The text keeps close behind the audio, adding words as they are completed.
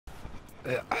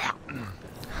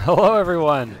Hello,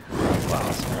 everyone.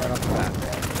 Wow, so right off the bat,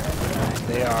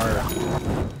 they are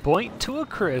point to a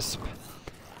crisp.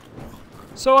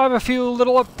 So I have a few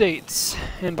little updates,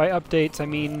 and by updates I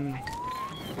mean,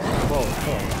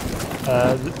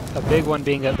 a big one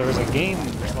being that there was a game.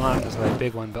 Well, not necessarily a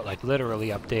big one, but like literally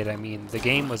update. I mean, the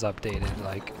game was updated.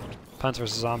 Like, Plants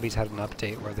vs. Zombies had an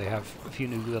update where they have a few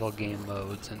new little game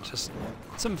modes and just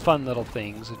some fun little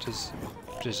things, which is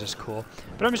just cool.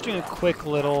 But I'm just doing a quick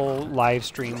little live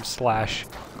stream slash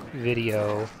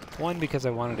video. One, because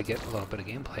I wanted to get a little bit of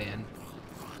gameplay in,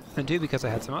 and two, because I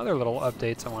had some other little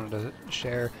updates I wanted to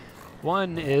share.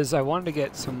 One is I wanted to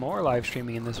get some more live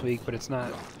streaming in this week, but it's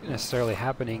not necessarily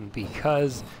happening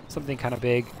because something kind of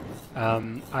big.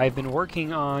 I've been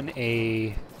working on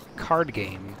a card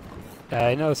game.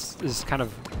 I know this is kind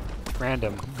of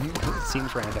random. It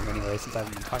seems random anyway, since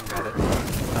I've been talking about it.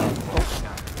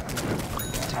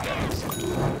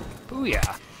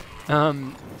 Booyah!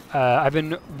 I've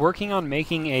been working on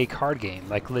making a card game,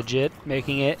 like legit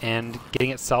making it and getting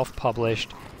it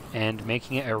self-published and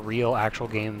making it a real actual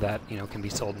game that, you know, can be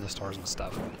sold in the stores and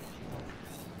stuff.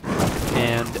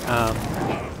 And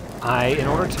in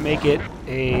order to make it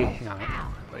a, hang on,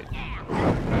 wait.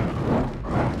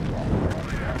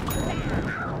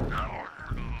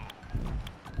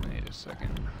 Wait a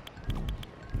second.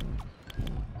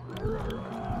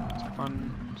 Is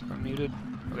everyone muted?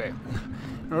 Okay.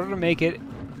 In order to make it,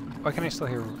 why can I still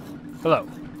hear? Hello.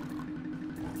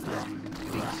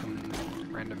 Getting some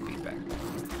random feedback.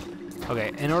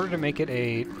 Okay, in order to make it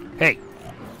a... Hey!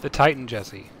 The Titan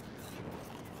Jesse.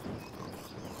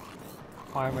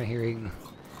 Why am I hearing...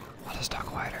 I'll just talk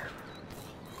quieter.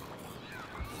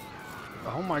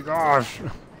 Oh my gosh!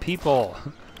 People!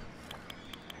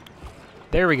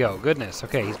 There we go. Goodness.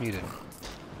 Okay, he's muted.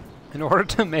 In order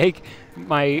to make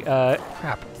my...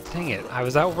 crap. Dang it. I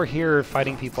was over here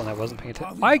fighting people and I wasn't paying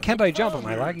attention. Why can't I jump? Am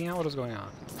I lagging out? What is going on?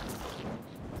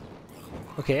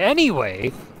 Okay,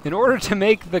 anyway, in order to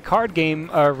make the card game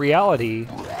a reality...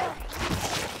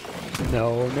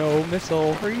 No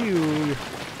missile for you!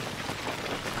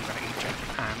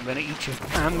 I'm gonna eat you.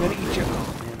 I'm gonna eat you.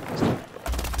 Oh, man,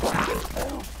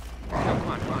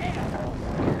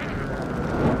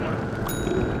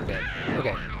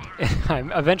 come on.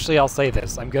 Okay. Eventually I'll say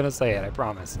this. I'm gonna say it, I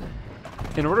promise.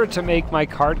 In order to make my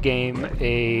card game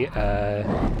a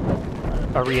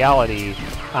reality,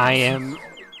 I am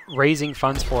raising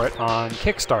funds for it on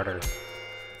Kickstarter.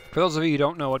 For those of you who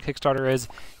don't know what Kickstarter is,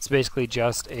 it's basically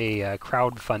just a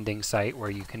crowdfunding site where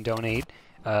you can donate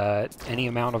any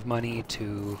amount of money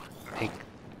to make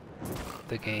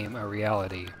the game a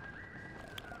reality.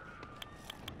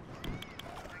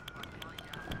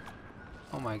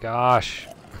 Oh my gosh.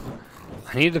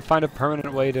 I need to find a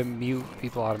permanent way to mute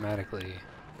people automatically.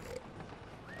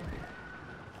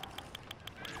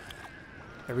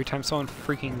 Every time someone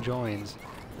freaking joins,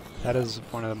 that is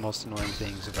one of the most annoying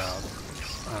things about,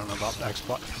 I don't know about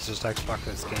Xbox, it's just Xbox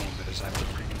this game, but I have to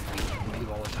freaking mute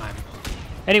people all the time.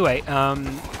 Anyway,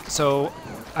 so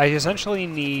I essentially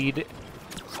need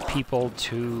people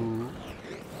to,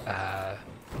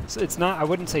 so it's not, I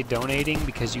wouldn't say donating,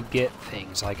 because you get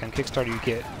things, like on Kickstarter you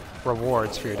get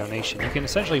rewards for your donation. You can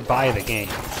essentially buy the game.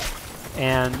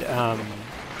 And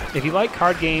if you like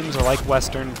card games or like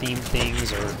Western themed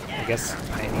things, or I guess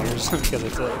Pioneers, because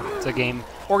it's a game,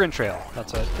 Oregon Trail.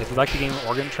 That's it. If you like the game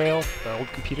Oregon Trail, the old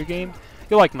computer game,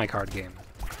 you'll like my card game.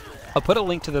 I'll put a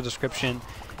link to the description.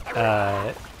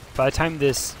 By the time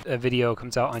this video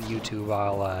comes out on YouTube,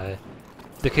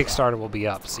 the Kickstarter will be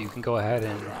up, so you can go ahead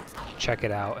and check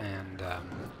it out and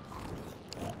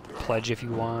pledge if you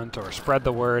want, or spread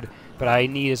the word. But I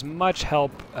need as much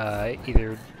help,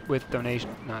 either with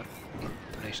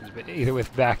either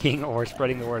with backing or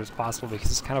spreading the word as possible,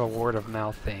 because it's kind of a word of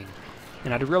mouth thing.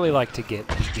 And I'd really like to get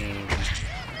the game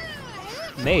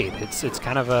made. It's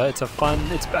kind of a fun.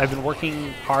 I've been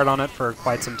working hard on it for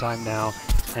quite some time now,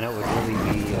 and it would really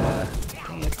be.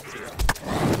 Dang it.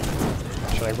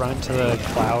 Should I run into the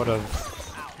cloud of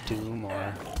doom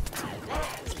or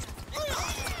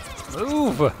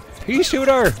move? Pea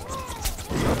shooter!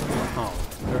 Oh,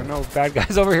 there are no bad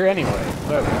guys over here anyway.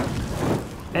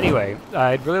 Anyway,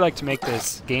 I'd really like to make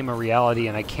this game a reality,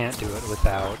 and I can't do it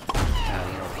without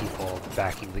people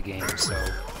backing the game. So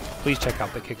please check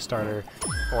out the Kickstarter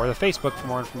or the Facebook for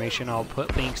more information. I'll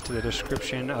put links to the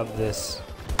description of this.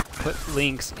 Put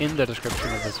links in the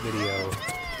description of this video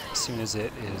as soon as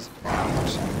it is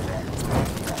out.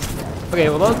 Okay,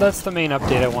 well that's the main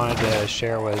update I wanted to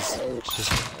share, was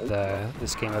just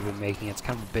this game I've been making. It's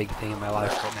kind of a big thing in my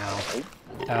life right now.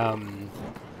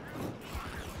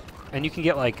 And you can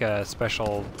get like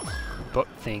special book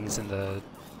things in the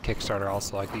Kickstarter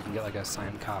also, like you can get like a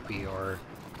signed copy or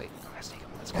wait, let's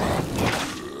go.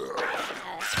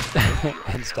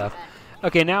 And stuff.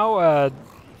 Okay, now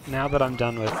now that I'm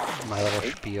done with my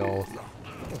little spiel,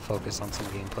 we'll focus on some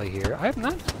gameplay here. I have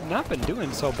not been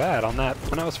doing so bad on that.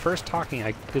 When I was first talking,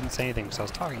 I didn't say anything because I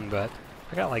was talking, but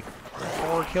I got like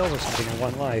 4 kills or something in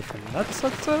 1 life, and that's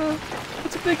a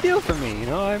big deal for me. You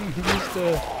know, I'm used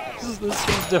to this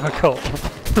seems difficult.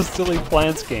 The Silly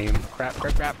Plants game. Crap!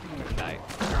 I'm gonna die.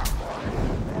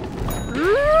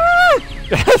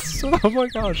 Yes! Oh my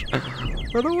gosh!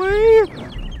 Run away!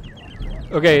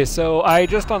 Okay, so I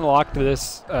just unlocked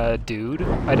this dude.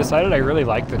 I decided I really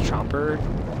like the Chomper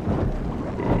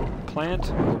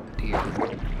plant. Oh dear.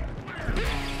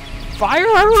 Fire,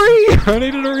 hurry! I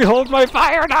needed to reload my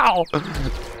fire now!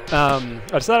 I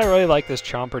decided I really like this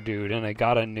Chomper dude, and I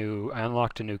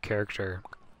unlocked a new character.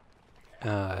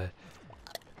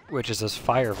 Which is this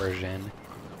fire version.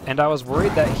 And I was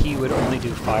worried that he would only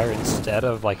do fire instead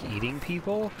of like eating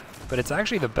people, but it's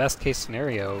actually the best case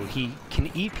scenario. He can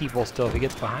eat people still if he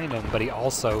gets behind them, but he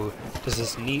also does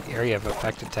this neat area of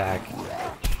effect attack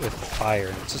with the fire.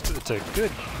 And it's a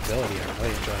good ability. I'm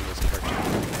really enjoying this character.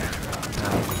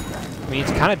 I mean,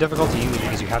 it's kind of difficult to use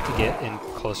because you have to get in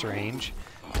closer range,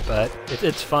 but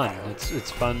it's fun. It's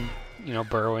fun, you know,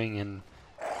 burrowing and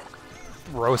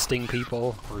roasting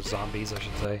people, or zombies I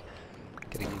should say.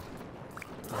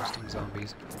 Roasting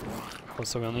zombies.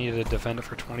 Also, we'll need to defend it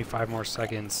for 25 more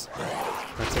seconds.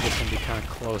 Looks like it's going to be kind of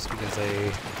close because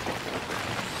let's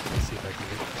see if I can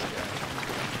get this guy.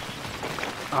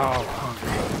 Oh, punk.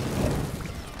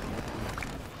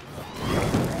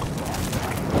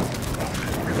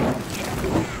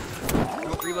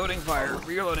 Oh, reloading fire!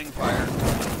 Reloading fire!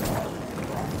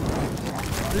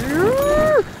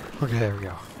 Okay, there we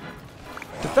go.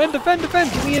 Defend, defend,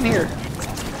 defend! Get me in here!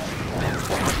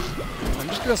 I'm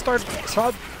just gonna start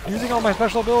using all my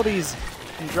special abilities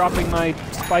and dropping my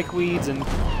spike weeds, and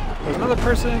there's another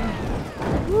person.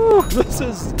 Woo! This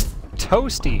is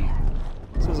toasty.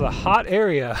 This is a hot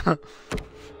area.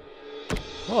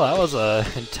 Well, that was a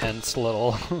intense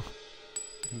little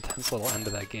end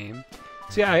to that game.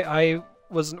 So yeah, I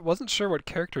wasn't sure what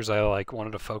characters I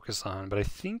wanted to focus on, but I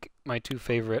think my 2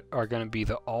 favorite are gonna be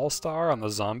the All-Star on the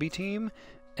zombie team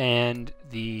and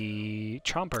the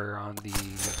Chomper on the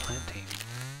plant team.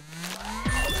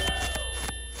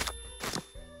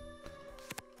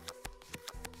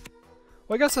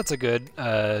 Well, I guess that's a good.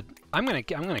 I'm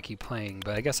gonna keep playing,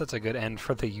 but I guess that's a good end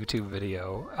for the YouTube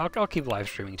video. I'll keep live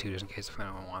streaming too, just in case if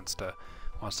anyone wants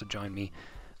to join me.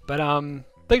 But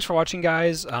thanks for watching,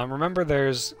 guys. Remember,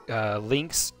 there's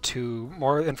links to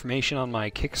more information on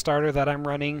my Kickstarter that I'm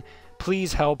running.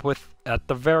 Please help with, at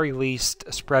the very least,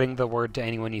 spreading the word to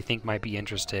anyone you think might be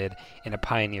interested in a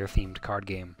Pioneer-themed card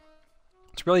game.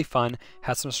 It's really fun,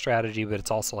 has some strategy, but it's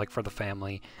also like for the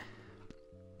family.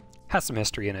 Has some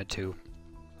history in it too.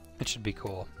 It should be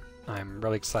cool. I'm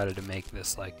really excited to make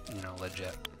this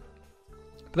legit.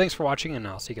 But thanks for watching, and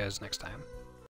I'll see you guys next time.